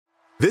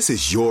This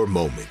is your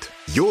moment,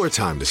 your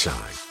time to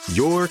shine,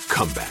 your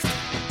comeback.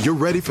 You're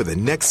ready for the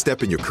next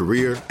step in your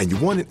career, and you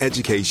want an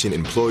education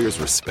employers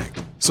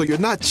respect. So you're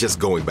not just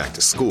going back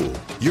to school,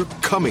 you're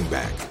coming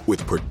back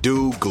with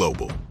Purdue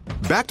Global.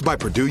 Backed by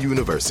Purdue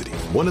University,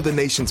 one of the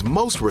nation's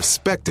most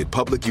respected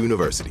public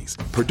universities,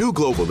 Purdue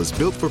Global is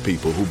built for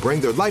people who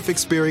bring their life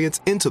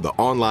experience into the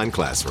online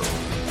classroom.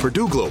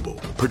 Purdue Global,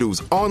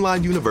 Purdue's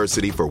online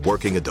university for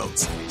working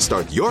adults.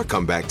 Start your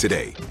comeback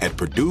today at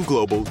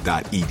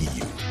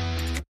purdueglobal.edu.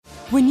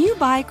 When you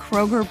buy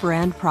Kroger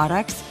brand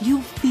products,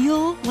 you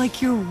feel like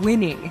you're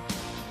winning.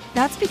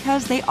 That's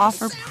because they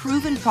offer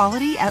proven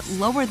quality at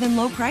lower than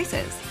low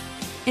prices.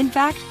 In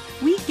fact,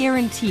 we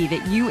guarantee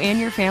that you and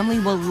your family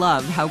will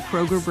love how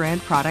Kroger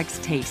brand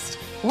products taste,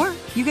 or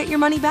you get your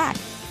money back.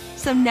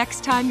 So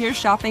next time you're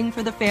shopping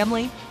for the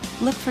family,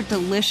 look for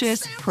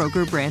delicious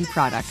Kroger brand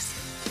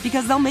products,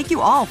 because they'll make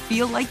you all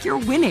feel like you're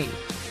winning.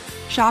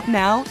 Shop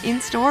now,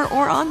 in-store,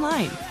 or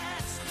online.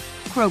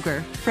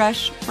 Kroger,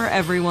 fresh for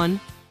everyone.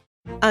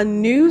 A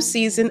new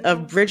season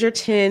of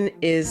Bridgerton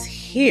is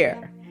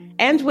here.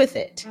 And with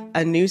it,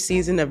 a new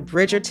season of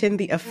Bridgerton,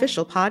 the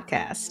official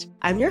podcast.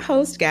 I'm your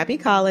host, Gabby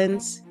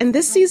Collins, and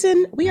this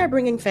season, we are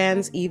bringing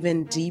fans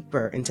even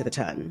deeper into the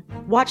ton.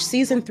 Watch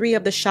season 3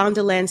 of the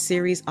Shondaland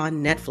series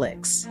on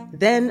Netflix.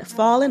 Then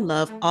fall in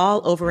love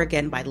all over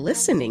again by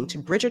listening to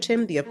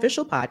Bridgerton, the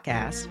official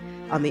podcast,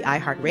 on the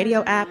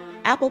iHeartRadio app,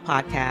 Apple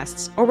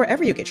Podcasts, or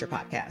wherever you get your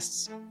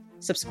podcasts.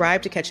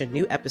 Subscribe to catch a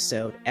new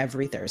episode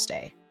every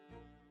Thursday.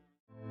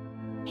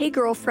 Hey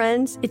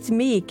girlfriends, it's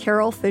me,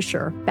 Carol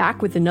Fisher,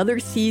 back with another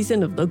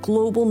season of the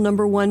global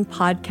 #1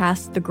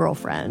 podcast, The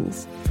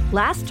Girlfriends.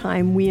 Last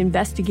time, we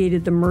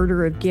investigated the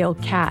murder of Gail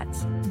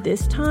Katz.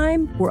 This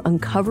time, we're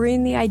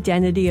uncovering the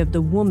identity of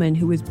the woman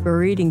who was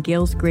buried in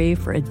Gail's grave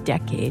for a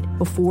decade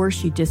before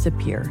she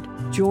disappeared.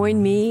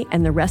 Join me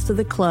and the rest of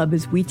the club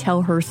as we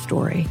tell her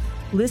story.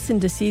 Listen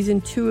to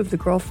Season 2 of The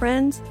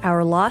Girlfriends,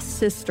 Our Lost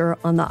Sister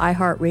on the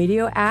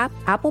iHeartRadio app,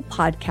 Apple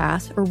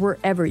Podcasts, or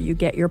wherever you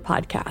get your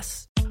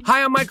podcasts.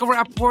 Hi, I'm Michael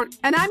Rappaport.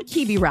 And I'm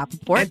Kibi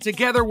Rappaport. And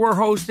together we're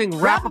hosting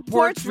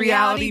Rappaport's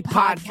Reality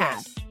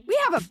Podcast. We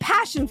have a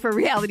passion for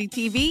reality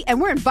TV, and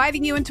we're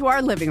inviting you into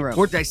our living room.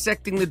 We're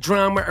dissecting the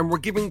drama, and we're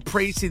giving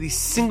praise to the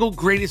single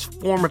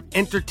greatest form of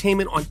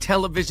entertainment on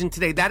television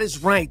today. That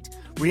is right.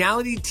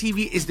 Reality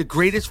TV is the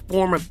greatest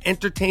form of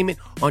entertainment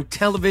on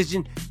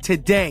television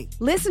today.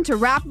 Listen to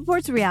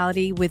Rappaport's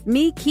Reality with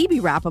me, Kibi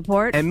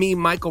Rappaport. And me,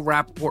 Michael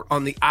Rappaport,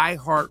 on the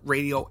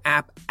iHeartRadio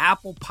app,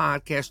 Apple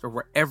Podcast, or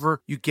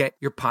wherever you get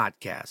your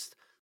podcast.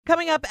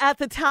 Coming up at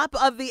the top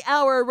of the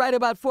hour, right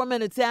about 4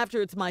 minutes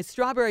after, it's my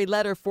strawberry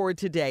letter for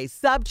today.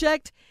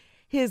 Subject,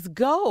 his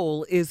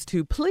goal is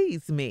to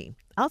please me.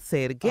 I'll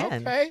say it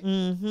again.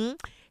 Okay.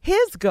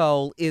 His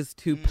goal is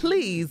to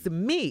please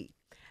me.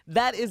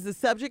 That is the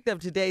subject of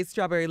today's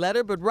strawberry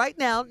letter. But right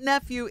now,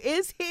 Nephew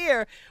is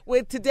here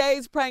with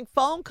today's prank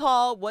phone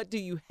call. What do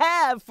you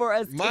have for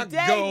us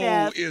today,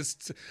 Neff?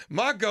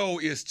 My goal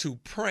is to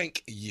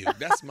prank you.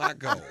 That's my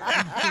goal.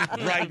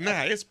 Right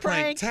now, it's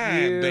prank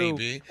time,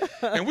 baby.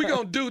 And we're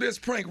going to do this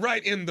prank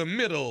right in the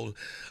middle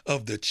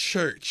of the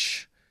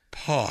church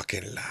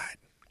parking lot.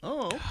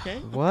 Oh, okay.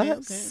 What?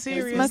 Okay.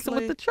 Seriously? Messing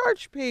with the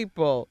church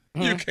people.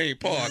 You can't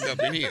park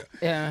up in here.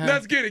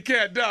 Let's get it,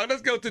 cat dog.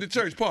 Let's go to the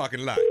church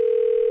parking lot.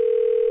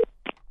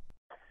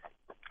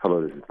 Hello,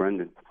 this is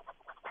Brendan.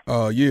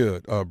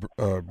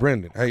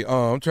 Brendan. Hey,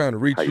 I'm trying to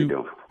reach you. How you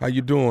doing? How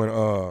you doing?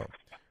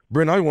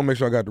 Brendan, I want to make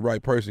sure I got the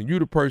right person. You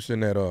the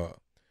person that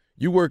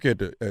you work at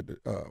the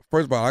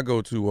first of all, I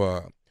go to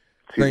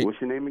what's your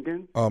name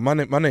again? My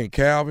name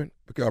Calvin,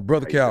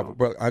 brother Calvin.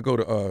 Doing? But I go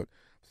to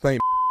St.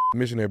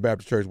 Missionary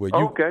Baptist Church where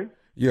you. Okay.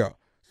 Yeah.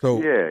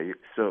 So. Yeah.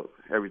 So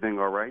everything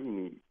all right?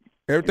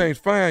 Everything's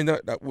fine.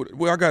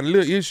 Well, I got a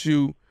little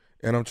issue,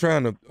 and I'm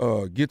trying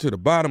to get to the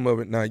bottom of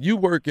it. Now you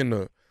work in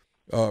the.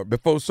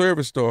 Before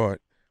service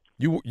start,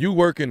 you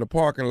work in the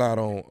parking lot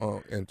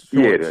and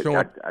showing.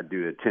 I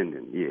do the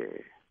attending. Yeah.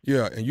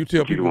 Yeah, and you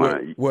tell people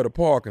where to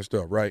park and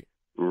stuff, right?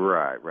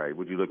 Right.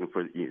 Would you looking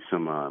for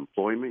some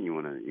employment? You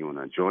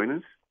wanna join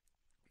us?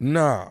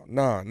 Nah.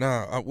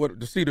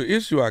 See, the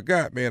issue I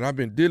got, man, I've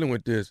been dealing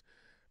with this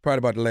probably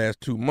about the last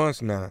 2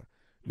 months now.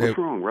 What's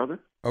wrong, brother?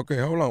 Okay,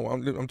 hold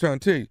on. I'm trying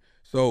to tell you.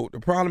 So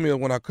the problem is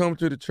when I come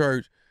to the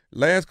church,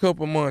 last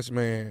couple months,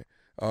 man.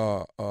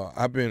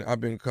 I've been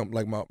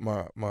like my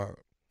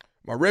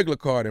regular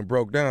car done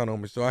broke down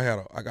on me, so I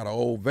got an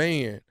old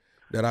van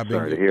that I've been.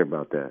 Sorry to hear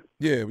about that.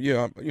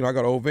 Yeah. I got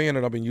an old van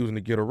that I've been using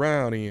to get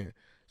around in.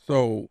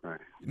 So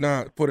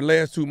now for the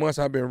last 2 months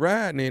I've been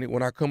riding in it.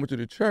 When I come into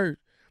the church,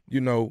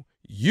 and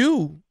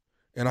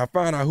I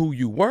find out who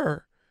you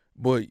were,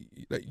 but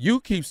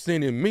you keep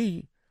sending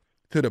me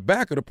to the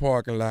back of the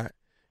parking lot,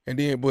 and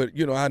then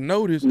I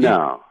noticed.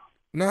 Nah,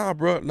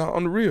 bro, not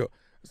on the real.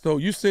 So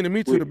you sending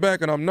me to the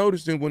back, and I'm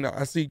noticing when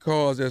I see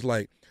cars that's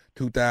like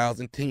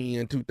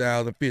 2010,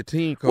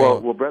 2015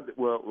 cars. Well, brother.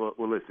 Well,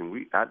 listen.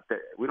 We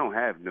don't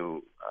have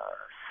no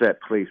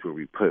set place where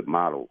we put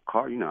model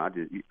car. I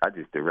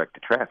just direct the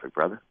traffic,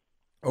 brother.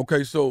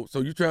 Okay, so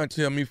you trying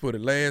to tell me for the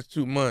last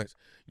 2 months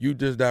you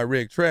just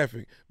direct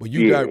traffic, but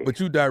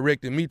you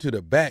directed me to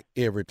the back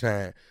every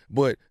time.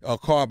 But a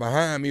car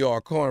behind me or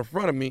a car in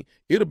front of me,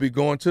 it'll be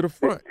going to the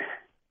front.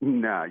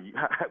 Nah,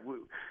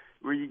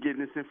 where are you getting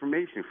this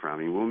information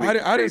from?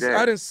 I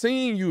didn't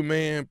seen you,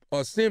 man,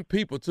 send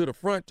people to the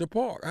front to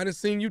park. I didn't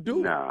seen you do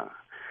it.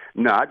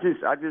 No, I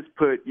just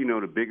put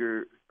the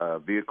bigger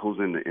vehicles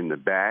in the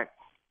back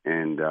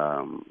and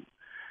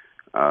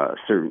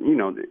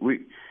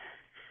certain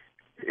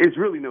it's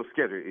really no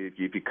schedule. If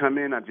you come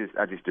in, I just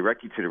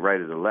direct you to the right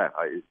or the left.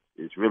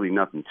 It's really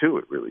nothing to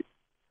it, really.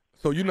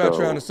 So you're not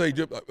trying to say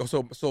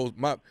so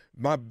my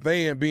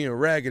van being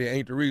raggedy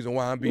ain't the reason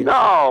why I'm being no.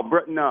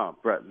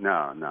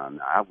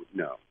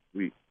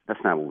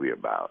 That's not what we're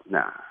about.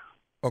 Nah.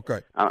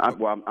 Okay.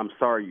 I'm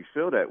sorry you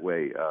feel that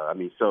way.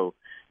 So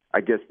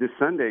I guess this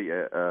Sunday.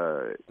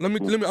 Let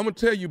me. I'm gonna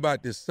tell you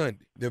about this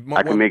Sunday.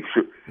 I can make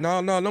sure. No.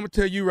 Let me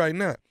tell you right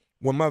now.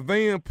 When my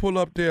van pull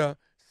up there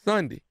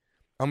Sunday,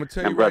 I'm gonna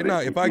tell you right now.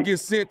 If I get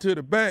sent to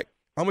the back,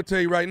 I'm gonna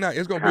tell you right now.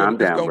 It's gonna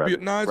be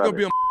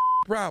a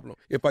problem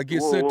if I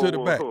get sent to the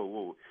back.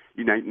 Whoa.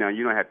 Now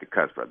you don't have to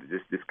cuss, brother.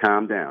 Just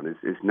calm down.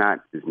 It's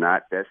not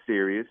that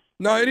serious.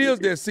 No, it is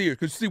that serious.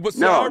 Cause see,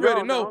 I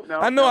already know.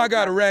 I know I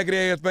got a ragged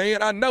ass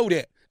van. I know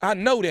that.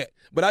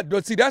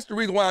 But see, that's the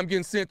reason why I'm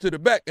getting sent to the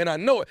back, and I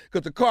know it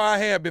because the car I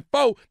had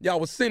before, y'all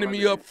was sending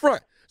me up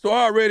front. So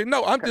I already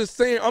know. I'm just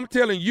saying. I'm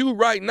telling you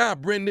right now,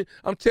 Brendan.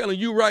 I'm telling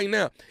you right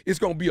now. It's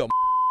gonna be a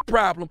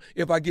problem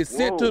if I get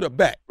sent to the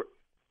back.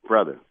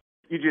 Brother,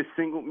 you just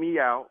singled me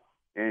out.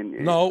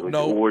 No,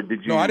 or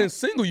did you? No, I didn't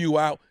single you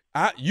out.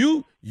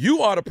 You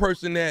are the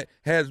person that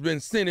has been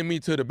sending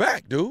me to the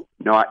back, dude.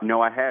 No,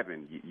 I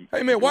haven't.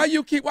 Hey man, why are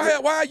you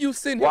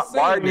sending?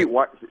 Why are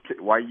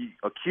you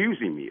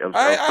accusing me of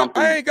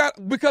something? I ain't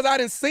got because I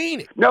didn't seen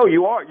it. No,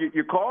 you are.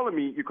 You're calling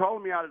me. You're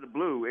calling me out of the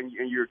blue, and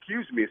you're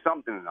accusing me of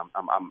something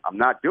I'm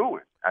not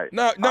doing.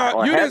 No,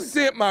 you didn't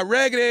send my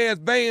ragged ass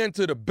van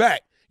to the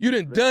back. You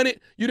done done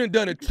it. You done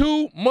done it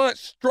 2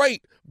 months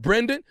straight,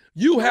 Brendan.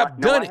 You have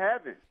done it. No, I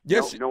haven't.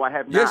 Yes, no, I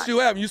have not. Yes, you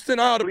have. You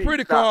sent all the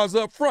pretty cars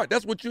up front.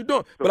 That's what you're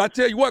doing. But I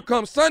tell you what,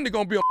 come Sunday,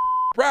 gonna be a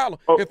problem.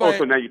 So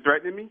now you're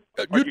threatening me?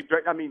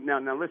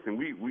 Now listen.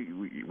 We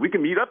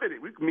can meet up at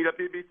it. We can meet up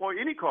there before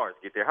any cars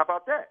get there. How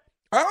about that?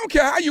 I don't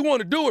care how you want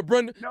to do it,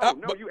 Brendan. No,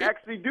 you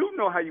actually do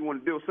know how you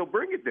want to do it. So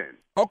bring it then.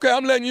 Okay,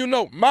 I'm letting you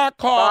know. My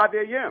car, 5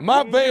 a.m.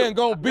 my van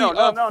gonna be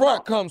up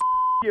front. Comes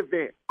your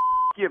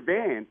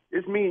van.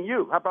 It's me and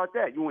you. How about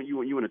that? You want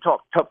to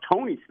talk tough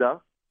Tony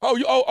stuff?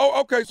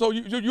 Okay. So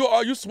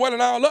you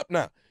swelling all up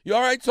now? You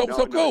all right? So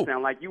cool.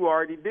 Sound like you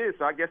already did.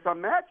 So I guess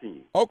I'm matching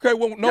you. Okay,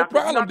 well, no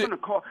problem. You're not gonna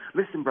call.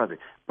 Listen, brother.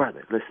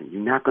 Listen.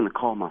 You're not gonna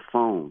call my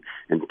phone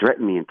and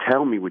threaten me and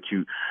tell me what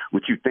you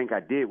think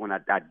I did when I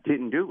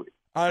didn't do it.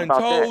 I done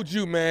told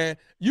you, man.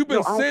 You've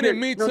been sending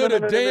me to the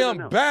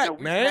damn back,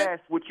 man.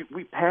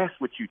 We passed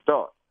what you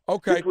thought.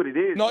 Okay. That's what it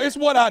is. No, it's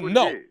what I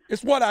know.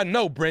 It's what I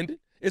know, Brendan.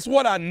 It's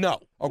what I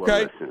know.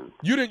 Okay. Well, listen,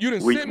 you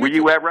didn't send me. Where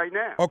you at right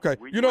now? Okay.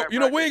 You know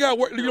we ain't got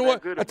work. You know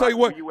what? I tell you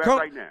what.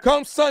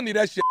 Come Sunday,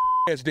 that's your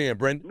ass then,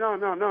 Brendan. No.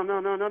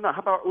 How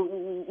about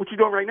what you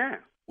doing right now?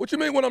 What you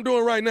mean what I'm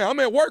doing right now? I'm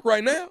at work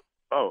right now.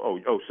 Oh.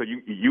 So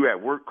you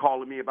at work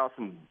calling me about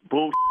some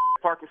bullshit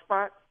parking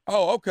spot?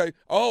 Oh, okay.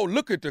 Oh,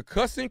 look at the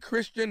cussing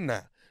Christian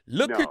now.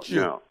 Look at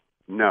you.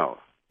 No.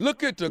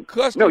 Look at the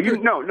cussing.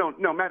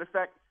 No. Matter of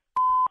fact,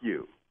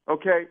 you.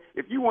 Okay.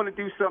 If you want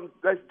to do something,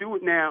 let's do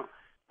it now.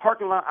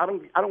 Parking lot. I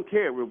don't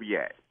care where we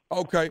at.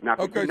 Okay.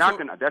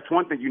 That's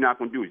one thing you're not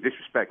gonna do is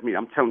disrespect me.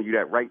 I'm telling you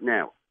that right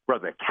now,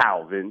 brother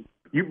Calvin.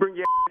 You bring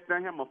your ass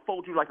down here, I'm gonna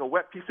fold you like a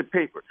wet piece of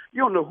paper.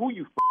 You don't know who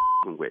you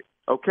with.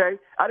 Okay.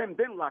 I done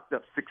been locked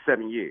up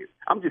 6-7 years.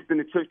 I'm just in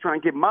the church trying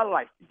to get my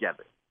life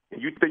together.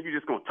 And you think you're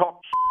just gonna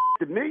talk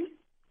to me?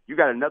 You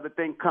got another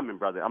thing coming,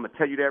 brother. I'm gonna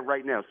tell you that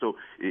right now. So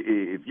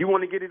if you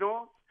want to get it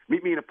on,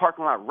 meet me in the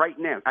parking lot right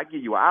now. I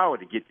give you an hour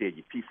to get there,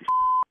 you piece of.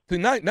 See,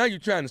 now you're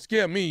trying to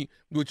scare me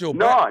with your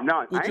background. I'm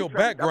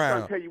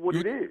trying to tell you what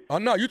it is. Oh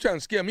no, you're trying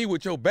to scare me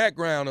with your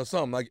background or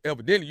something. Like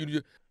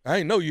evidently I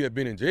didn't know you had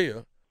been in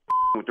jail.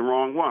 With the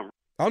wrong one.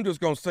 I'm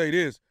just gonna say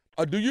this.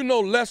 Do you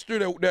know Lester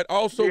that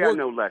also worked? I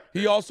know Lester.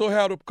 He also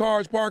had the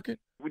cars parking.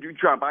 Would you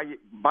try and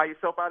buy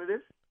yourself out of this?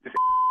 This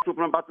what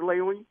I'm about to lay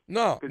on you?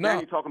 No. Now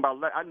you're talking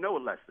about. I know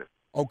Lester.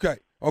 Okay.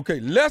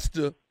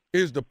 Lester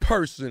is the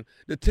person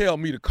to tell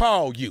me to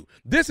call you.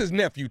 This is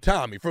nephew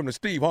Tommy from the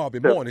Steve Harvey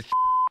Morning.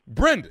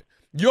 Brendan,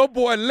 your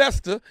boy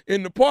Lester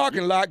in the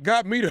parking lot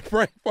got me to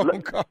prank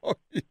phone call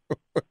you.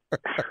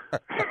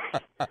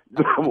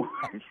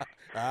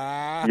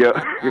 I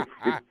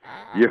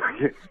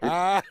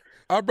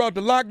brought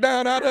the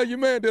lockdown out of you,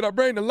 man. Did I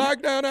bring the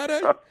lockdown out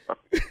of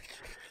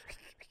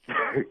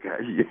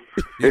you?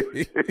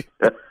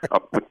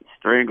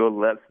 Strangle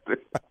Lester.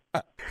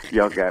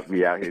 Y'all got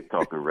me out here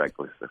talking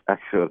reckless. I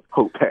should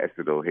hope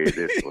Pastor don't hear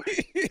this one.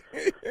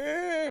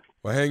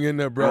 Well, hang in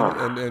there, brother,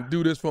 and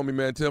do this for me,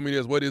 man. Tell me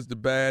this. What is the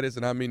baddest,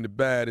 and I mean the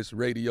baddest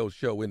radio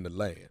show in the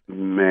land?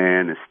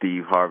 Man, the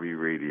Steve Harvey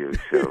radio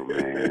show,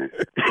 man.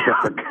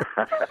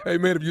 Hey,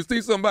 man, if you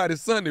see somebody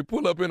Sunday,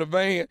 pull up in a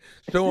van,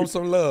 show them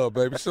some love,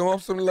 baby. Show them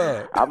some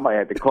love. I might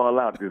have to call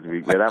out this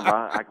week, man.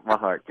 My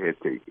heart can't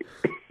take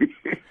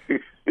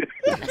it.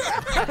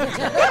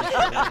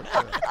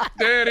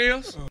 There it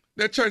is.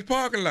 That church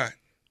parking lot.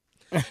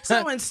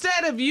 So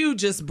instead of you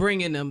just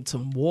bringing them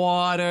some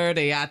water,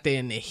 they out there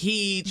in the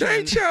heat.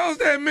 They chose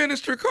that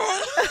ministry,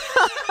 Carl.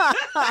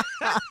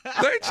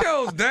 They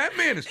chose that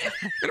ministry.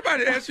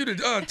 Anybody ask you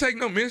to take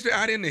no ministry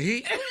out in the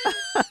heat?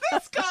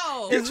 Let's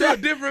go. It's a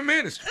different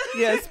ministry.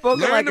 Yeah,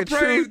 spoken Learn like the a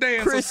praise true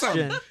dance Christian.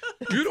 or something.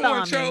 You the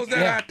one chose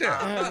that out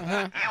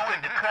there.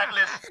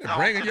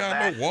 Bringing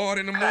y'all no water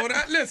in the morning.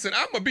 Listen,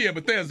 I'm going to be at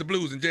Bethesda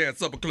Blues and Jazz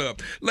Supper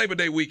Club Labor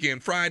Day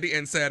weekend, Friday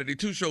and Saturday.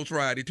 2 shows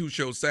Friday, 2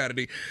 shows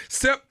Saturday.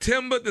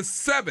 September the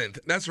 7th.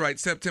 That's right,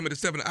 September the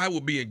 7th. I will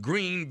be in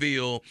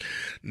Greenville,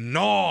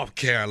 North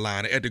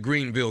Carolina at the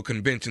Greenville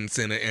Convention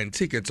Center, and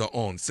tickets are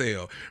on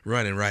sale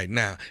running right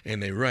now,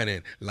 and they're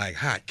running like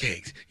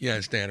hotcakes. You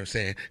understand what I'm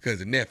saying? Because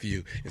the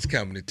nephew is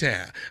coming to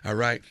town, all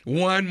right?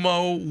 1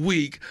 more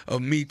week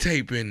of me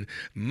taping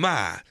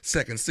my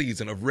 2nd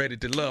season of Ready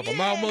to Love. I'm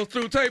almost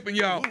through taping,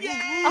 y'all. The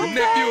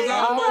nephew is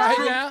almost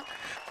through. Now.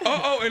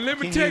 And let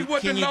me tell you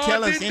what the Lord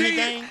tell us did.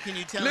 anything? Can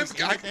you tell us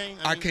anything?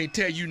 I can't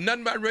tell you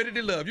nothing about Ready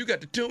to Love. You got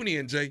to tune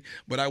in, Jay.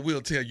 But I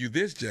will tell you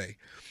this, Jay.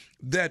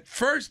 That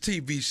first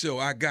TV show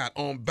I got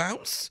on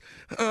Bounce,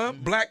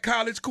 Black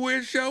College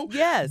Quiz Show.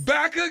 Yes.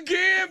 Back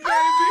again, baby.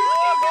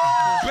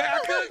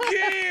 Back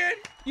again.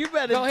 You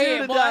better Go do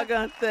ahead, the boy.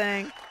 doggone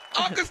thing.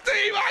 Uncle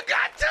Steve, I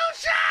got 2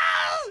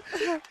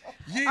 shows.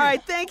 Yeah. All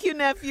right, thank you,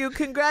 nephew.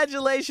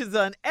 Congratulations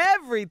on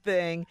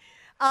everything.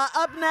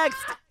 Up next,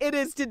 it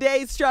is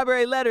today's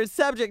Strawberry Letter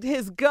subject.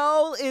 His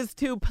goal is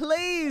to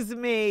please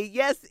me.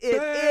 Yes,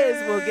 it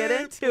is. We'll get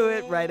into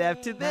it right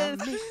after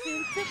this.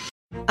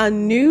 A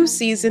new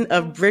season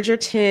of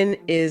Bridgerton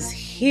is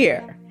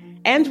here.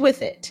 And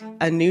with it,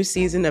 a new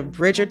season of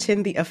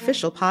Bridgerton, the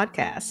official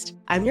podcast.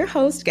 I'm your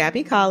host,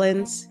 Gabby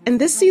Collins,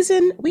 and this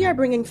season, we are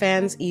bringing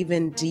fans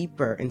even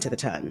deeper into the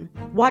ton.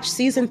 Watch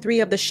season 3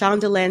 of the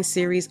Shondaland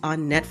series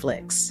on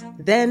Netflix.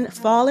 Then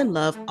fall in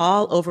love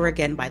all over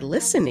again by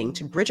listening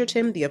to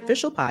Bridgerton, the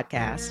official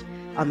podcast,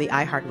 on the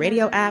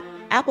iHeartRadio app,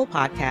 Apple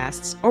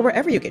Podcasts, or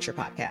wherever you get your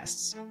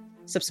podcasts.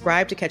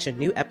 Subscribe to catch a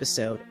new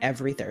episode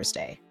every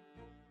Thursday.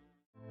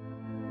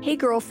 Hey,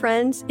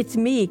 girlfriends, it's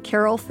me,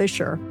 Carol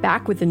Fisher,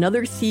 back with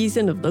another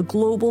season of the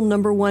global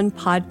 #1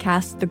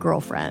 podcast, The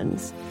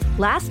Girlfriends.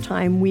 Last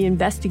time, we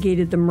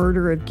investigated the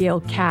murder of Gail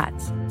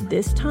Katz.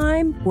 This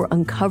time, we're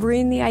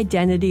uncovering the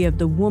identity of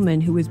the woman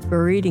who was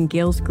buried in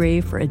Gail's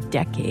grave for a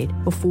decade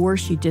before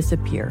she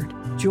disappeared.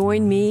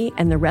 Join me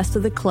and the rest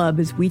of the club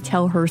as we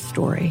tell her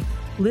story.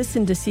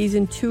 Listen to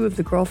Season 2 of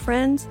The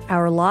Girlfriends,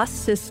 Our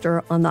Lost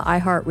Sister on the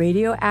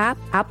iHeartRadio app,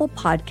 Apple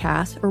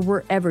Podcasts, or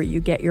wherever you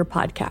get your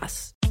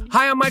podcasts.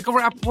 Hi, I'm Michael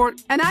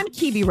Rappaport. And I'm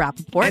Kibi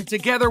Rappaport. And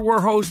together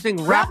we're hosting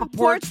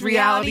Rappaport's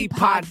Reality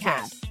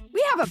Podcast.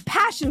 We have a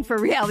passion for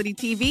reality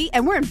TV,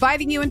 and we're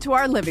inviting you into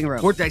our living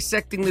room. We're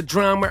dissecting the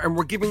drama, and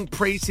we're giving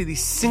praise to the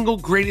single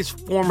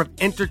greatest form of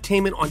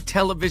entertainment on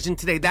television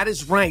today. That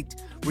is right.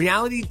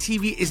 Reality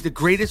TV is the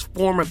greatest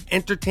form of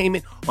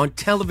entertainment on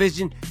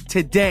television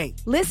today.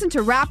 Listen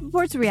to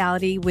Rappaport's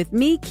Reality with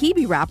me,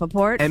 Kibi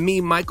Rappaport. And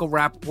me, Michael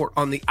Rappaport,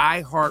 on the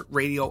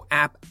iHeartRadio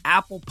app,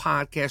 Apple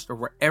Podcast, or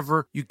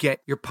wherever you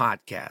get your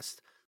podcast.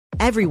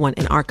 Everyone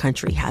in our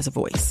country has a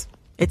voice.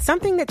 It's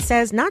something that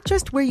says not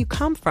just where you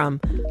come from,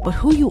 but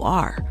who you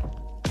are.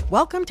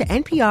 Welcome to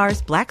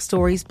NPR's Black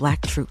Stories,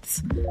 Black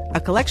Truths, a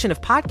collection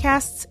of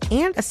podcasts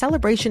and a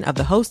celebration of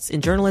the hosts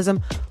in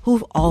journalism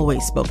who've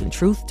always spoken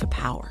truth to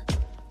power.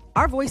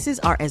 Our voices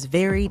are as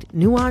varied,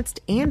 nuanced,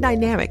 and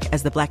dynamic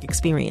as the Black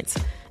experience,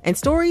 and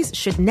stories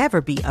should never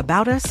be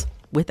about us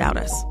without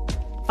us.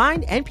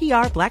 Find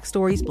NPR Black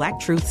Stories, Black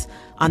Truths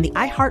on the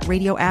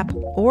iHeartRadio app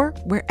or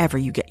wherever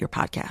you get your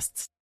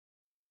podcasts.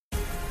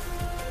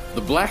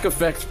 The Black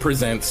Effect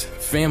presents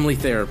Family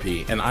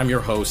Therapy, and I'm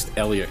your host,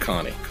 Elliot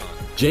Connie.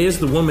 Jay is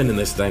the woman in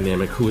this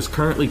dynamic who is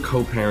currently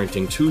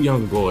co-parenting 2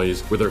 young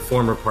boys with her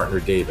former partner,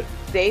 David.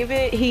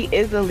 David, he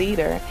is a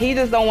leader. He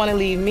just don't want to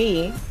leave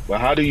me.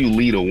 But how do you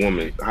lead a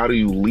woman? How do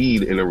you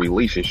lead in a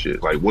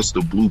relationship? Like, what's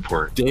the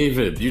blueprint?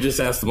 David, you just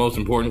asked the most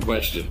important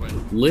question.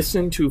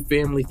 Listen to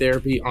Family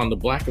Therapy on the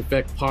Black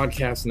Effect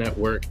Podcast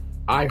Network,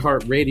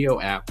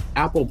 iHeartRadio app,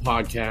 Apple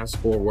Podcasts,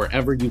 or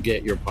wherever you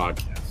get your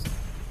podcasts.